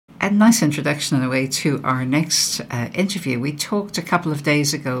A nice introduction in a way to our next interview. We talked a couple of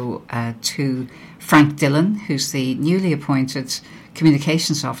days ago to Frank Dillon, who's the newly appointed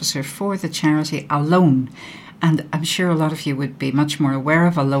communications officer for the charity Alone. And I'm sure a lot of you would be much more aware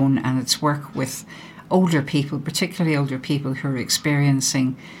of Alone and its work with older people, particularly older people who are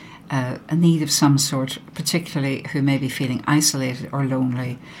experiencing a need of some sort, particularly who may be feeling isolated or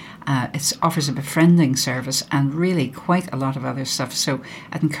lonely. It offers a befriending service and really quite a lot of other stuff. So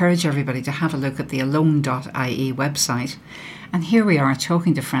I'd encourage everybody to have a look at the alone.ie website. And here we are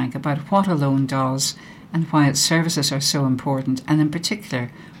talking to Frank about what Alone does and why its services are so important, and in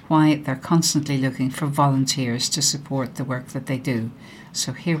particular why they're constantly looking for volunteers to support the work that they do.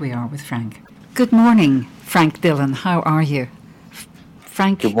 So here we are with Frank. Good morning, Frank Dillon. How are you?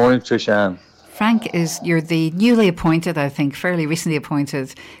 Frank. Good morning, Trish-Ann. Frank, you're the newly appointed, I think, fairly recently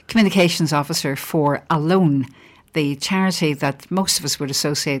appointed communications officer for Alone, the charity that most of us would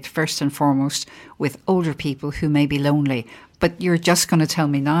associate first and foremost with older people who may be lonely. But you're just going to tell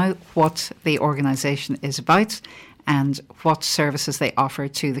me now what the organisation is about and what services they offer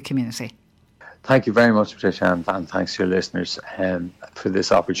to the community. Thank you very much, Patricia, and thanks to your listeners for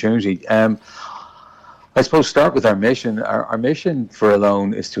this opportunity. I suppose start with our mission. Our mission for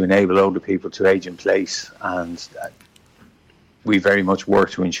Alone is to enable older people to age in place, and we very much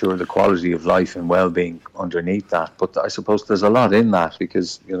work to ensure the quality of life and well-being underneath that. But I suppose there's a lot in that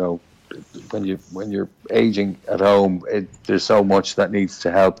because, you know, when you're aging at home, there's so much that needs to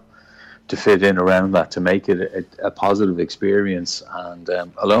help to fit in around that to make it a positive experience. And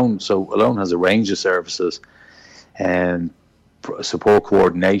Alone has a range of services, and support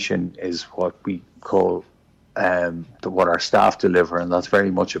coordination is what we call what our staff deliver, and that's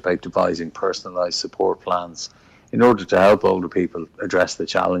very much about devising personalised support plans in order to help older people address the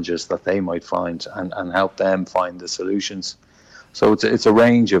challenges that they might find and help them find the solutions. So it's a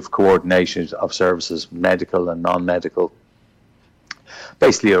range of coordination of services, medical and non-medical,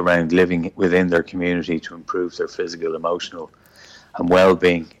 basically around living within their community to improve their physical, emotional and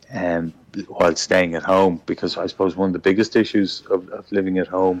well-being while staying at home. Because I suppose one of the biggest issues of living at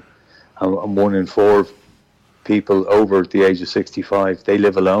home, and 1 in 4 people over the age of 65, they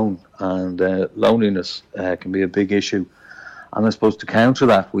live alone, and loneliness can be a big issue. And I suppose to counter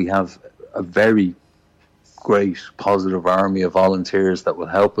that, we have a very great positive army of volunteers that will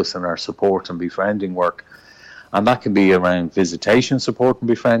help us in our support and befriending work. And that can be around visitation support and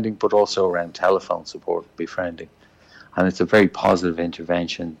befriending, but also around telephone support and befriending. And it's a very positive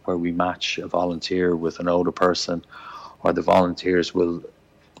intervention where we match a volunteer with an older person, or the volunteers will,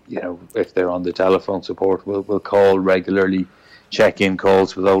 you know, if they're on the telephone support, we'll call regularly, check-in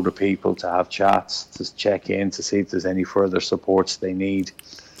calls with older people to have chats, to check in to see if there's any further supports they need.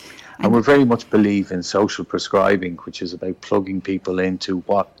 And we very much believe in social prescribing, which is about plugging people into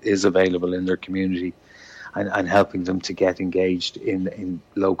what is available in their community and helping them to get engaged in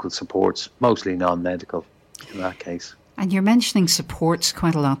local supports, mostly non-medical in that case. And you're mentioning supports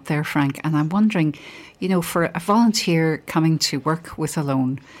quite a lot there, Frank, and I'm wondering, you know, for a volunteer coming to work with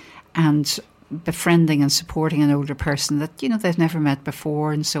Alone and befriending and supporting an older person that, you know, they've never met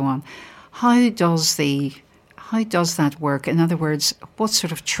before and so on, how does that work? In other words, what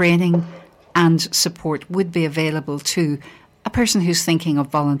sort of training and support would be available to a person who's thinking of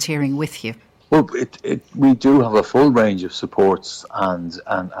volunteering with you? Well, we do have a full range of supports, and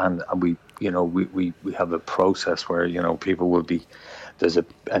we, you know, we have a process where, you know, people will be, there's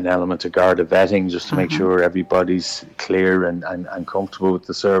an element of Garda vetting just to make sure everybody's clear and comfortable with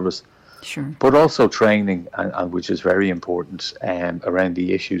the service. Sure. But also training, and which is very important, around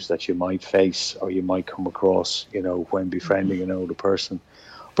the issues that you might face or you might come across, you know, when befriending an older person.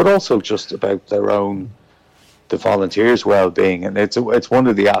 But also just about the volunteers' well-being, and it's one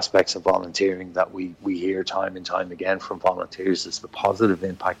of the aspects of volunteering that we hear time and time again from volunteers, is the positive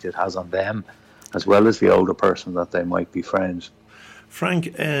impact it has on them, as well as the older person that they might befriend. Frank,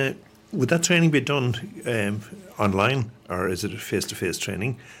 would that training be done online, or is it a face-to-face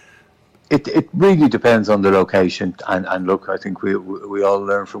training? It really depends on the location, and look, I think we all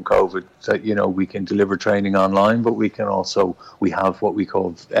learn from COVID that, you know, we can deliver training online, but we have what we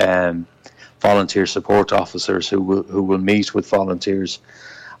call volunteer support officers who will meet with volunteers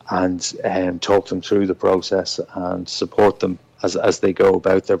and talk them through the process and support them as they go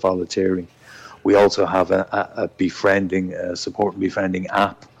about their volunteering. We also have a befriending support and befriending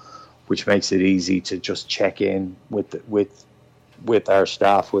app, which makes it easy to just check in with our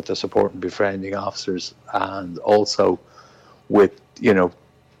staff, with the support and befriending officers, and also with, you know,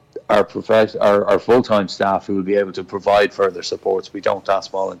 our full-time staff who will be able to provide further supports. We don't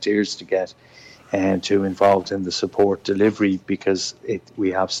ask volunteers to get and to involved in the support delivery, because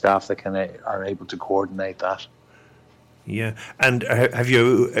we have staff that are able to coordinate that. Yeah, and have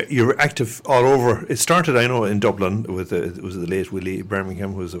you're active all over? It started, I know, in Dublin with it was the late Willie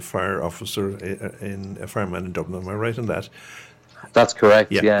Birmingham, who was a fire officer a fireman in Dublin. Am I right in that? That's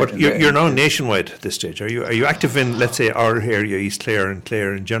correct. Yeah, but you're now nationwide at this stage. Are you active in, let's say, our area, East Clare and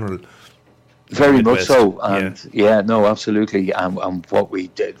Clare in general? Very much so, and no, absolutely. And what we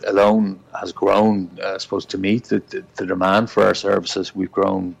did alone has grown, I suppose, to meet the demand for our services. We've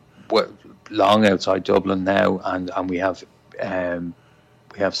grown long outside Dublin now, and we have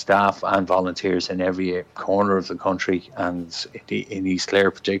staff and volunteers in every corner of the country, and in East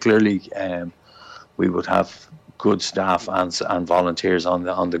Clare particularly, we would have good staff and volunteers on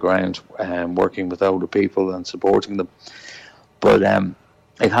the ground, working with older people and supporting them. But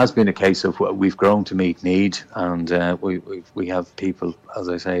it has been a case of we've grown to meet need, and we have people, as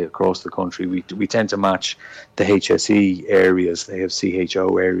I say, across the country. We tend to match the HSE areas. They have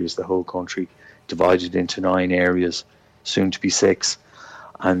CHO areas, the whole country, divided into 9 areas, soon to be 6,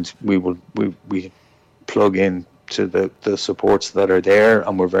 and we plug in to the supports that are there,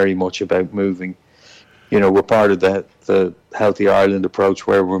 and we're very much about moving. We're part of the Healthy Ireland approach,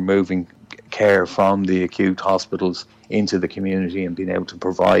 where we're moving care from the acute hospitals into the community and being able to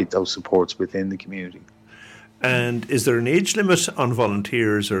provide those supports within the community. And is there an age limit on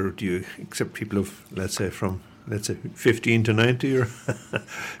volunteers, or do you accept people of, let's say, 15 to 90? Or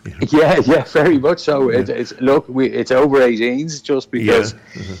Yeah, very much so. Yeah. It's over 18s, just because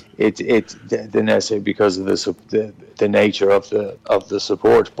because of the nature of the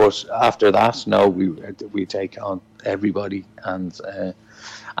support. But after that, no, we take on everybody, and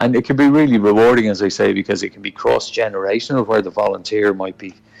it can be really rewarding, as I say, because it can be cross-generational, where the volunteer might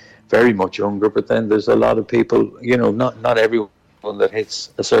be very much younger, but then there's a lot of people, not everyone that hits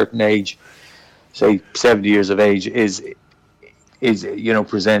a certain age, say 70 years of age, is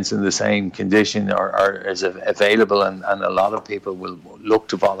presents in the same condition or is available, and a lot of people will look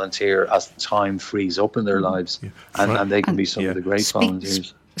to volunteer as time frees up in their lives, and they can be some of the great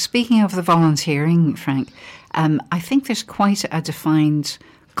volunteers. Speaking of the volunteering, Frank, I think there's quite a defined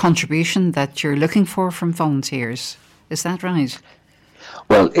contribution that you're looking for from volunteers. Is that right?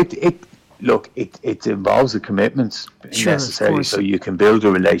 Well, it involves a commitment necessarily, so you can build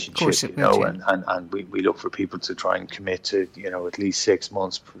a relationship, and we look for people to try and commit to, at least 6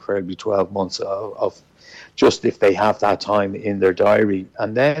 months, preferably 12 months of just if they have that time in their diary.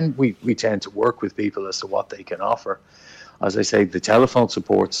 And then we tend to work with people as to what they can offer. As I say, the telephone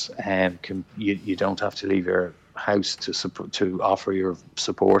supports, you don't have to leave your house to offer your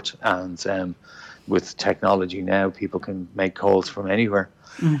support, and with technology now, people can make calls from anywhere.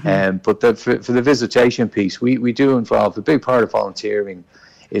 Mm-hmm. But for the visitation piece, we do involve, a big part of volunteering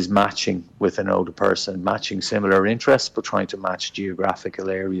is matching with an older person, matching similar interests, but trying to match geographical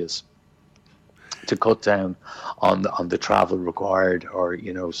areas to cut down on the travel required, or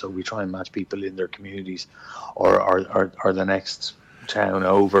so we try and match people in their communities or the next town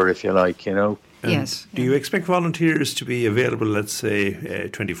over, if you like, Yes. Do you expect volunteers to be available, let's say,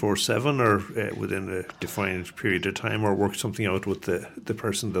 24/7, or within a defined period of time, or work something out with the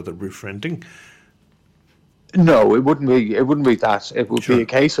person that they're befriending? No, it wouldn't be that. It would be a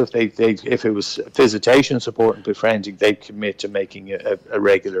case of they if it was visitation support and befriending, they'd commit to making a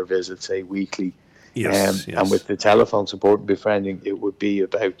regular visit, say weekly. Yes. And with the telephone support and befriending, it would be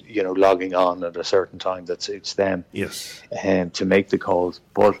about logging on at a certain time that suits them. Yes. To make the calls,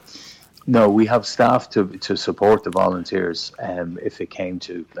 but. No, we have staff to support the volunteers. If it came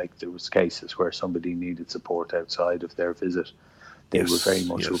to, like, there was cases where somebody needed support outside of their visit, they would very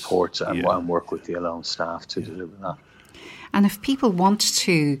much report and work with the alone staff to deliver that. And if people want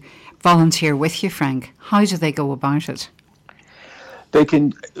to volunteer with you, Frank, how do they go about it? They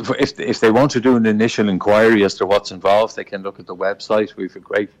can, if they want to do an initial inquiry as to what's involved, they can look at the website. We have a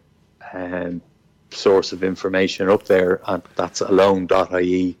great source of information up there, and that's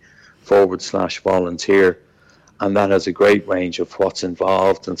alone.ie/volunteer, and that has a great range of what's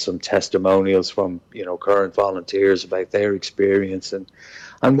involved and some testimonials from current volunteers about their experience and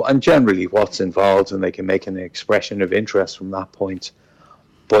generally what's involved, and they can make an expression of interest from that point.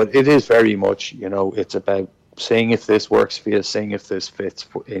 But it is very much it's about seeing if this works for you, seeing if this fits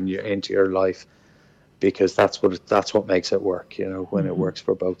into your life, because that's what makes it work, when it works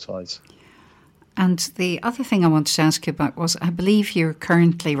for both sides. And the other thing I wanted to ask you about was, I believe you're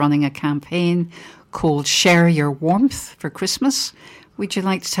currently running a campaign called Share Your Warmth for Christmas. Would you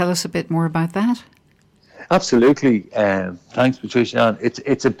like to tell us a bit more about that? Absolutely. Thanks, Patricia.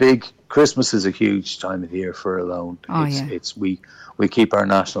 It's a big Christmas is a huge time of the year for Alone. We keep our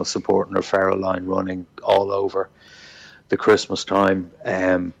national support and referral line running all over the Christmas time.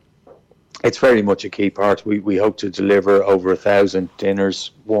 It's very much a key part. We hope to deliver over 1,000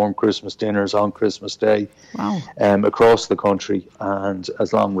 dinners, warm Christmas dinners on Christmas Day. Wow. Across the country, and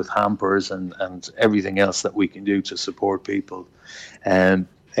as long with hampers and everything else that we can do to support people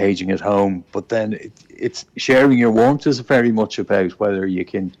aging at home. But then it's sharing your warmth is very much about whether you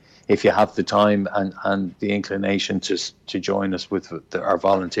can, if you have the time and the inclination to join us with our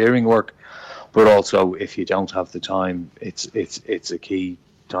volunteering work, but also if you don't have the time, it's a key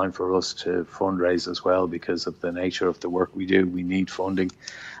time for us to fundraise as well, because of the nature of the work we do. We need funding,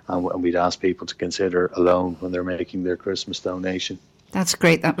 and we'd ask people to consider Alone when they're making their Christmas donation. That's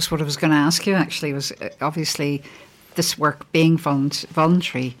great. That was what I was going to ask you, actually, was obviously this work being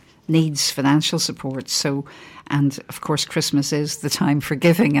voluntary needs financial support. So, and of course Christmas is the time for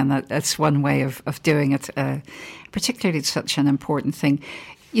giving, and that's one way of doing it. Particularly it's such an important thing.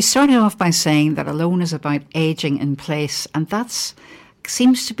 You started off by saying that Alone is about ageing in place, and that's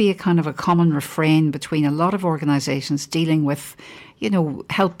seems to be a kind of a common refrain between a lot of organisations dealing with,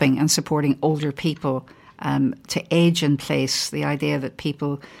 helping and supporting older people to age in place. The idea that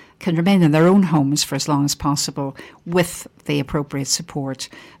people can remain in their own homes for as long as possible with the appropriate support.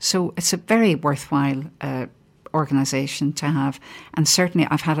 So it's a very worthwhile organisation to have. And certainly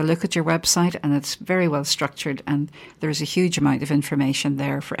I've had a look at your website, and it's very well structured, and there's a huge amount of information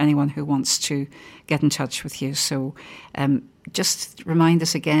there for anyone who wants to get in touch with you. So just remind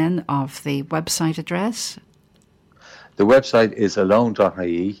us again of the website address. The website is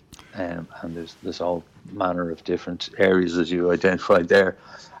alone.ie, and there's all manner of different areas as you identified there.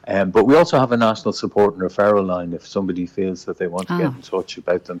 But we also have a national support and referral line if somebody feels that they want to get in touch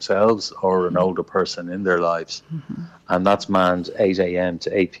about themselves or an older person in their lives. Mm-hmm. And that's manned 8 a.m.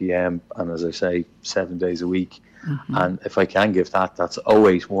 to 8 p.m. and, as I say, 7 days a week. Mm-hmm. And if I can give that's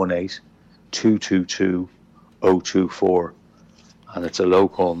 0818 222 024. And it's a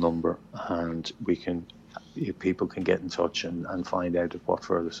local number, and people can get in touch and find out what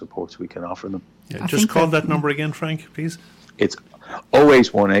further supports we can offer them. Yeah, just call that number again, Frank, please. It's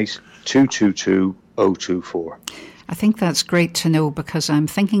 0818 222 024. I think that's great to know, because I'm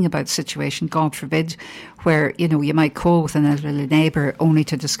thinking about a situation, God forbid, where, you might call with an elderly neighbour only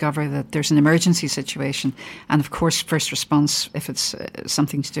to discover that there's an emergency situation. And of course, first response, if it's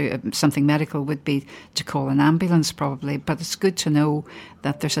something medical, would be to call an ambulance probably. But it's good to know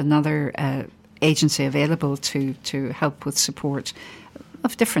that there's another agency available to help with support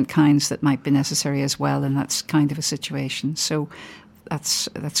of different kinds that might be necessary as well in that kind of a situation. So that's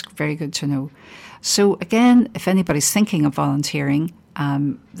very good to know. So again, if anybody's thinking of volunteering,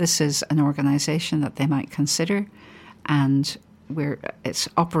 this is an organisation that they might consider, and it's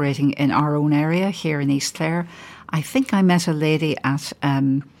operating in our own area here in East Clare. I think I met a lady at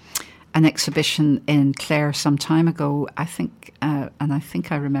an exhibition in Clare some time ago, I think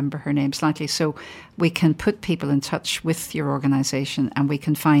I remember her name slightly. So we can put people in touch with your organisation, and we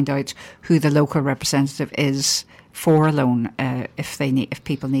can find out who the local representative is for Alone if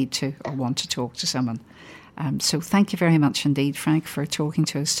people need to or want to talk to someone. So thank you very much indeed, Frank, for talking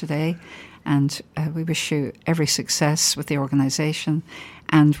to us today. And we wish you every success with the organisation,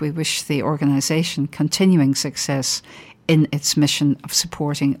 and we wish the organisation continuing success in its mission of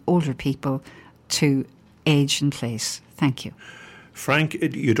supporting older people to age in place. Thank you. Frank,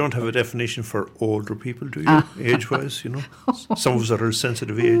 you don't have a definition for older people, do you? Age-wise, Some of us are a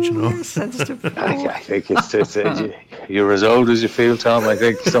sensitive age, Sensitive. I think it's you're as old as you feel, Tom. I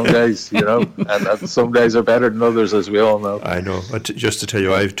think some days, and some days are better than others, as we all know. I know. But just to tell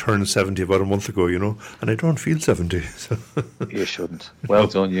you, I've turned 70 about a month ago, and I don't feel 70. So. You shouldn't. Well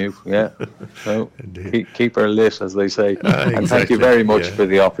done, you. Yeah. No, keep her lit, as they say. And thank you very much for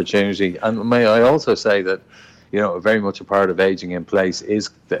the opportunity. And may I also say that, very much a part of Aging in Place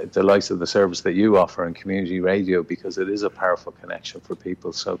is the likes of the service that you offer in community radio, because it is a powerful connection for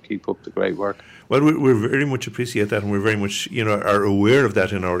people. So keep up the great work. Well, we very much appreciate that, and we're very much, are aware of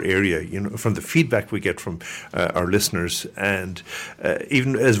that in our area, from the feedback we get from our listeners. And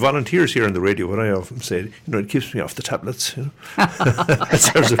even as volunteers here on the radio, what I often say, it keeps me off the tablets, That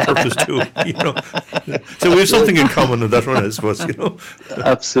serves a purpose too, So we have something in common on that one, I suppose,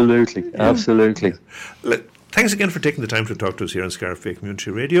 Absolutely. Thanks again for taking the time to talk to us here on Scariff Bay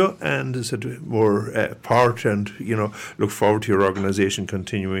Community Radio, and as I said, more part, and look forward to your organisation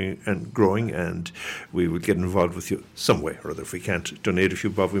continuing and growing, and we will get involved with you some way or other. If we can't donate a few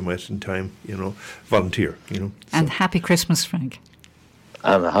bob, we might in time volunteer. And happy Christmas, Frank.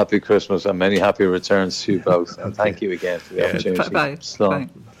 And a happy Christmas and many happy returns to you both. And thank you again for the opportunity. Bye.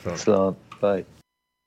 Slán. Bye.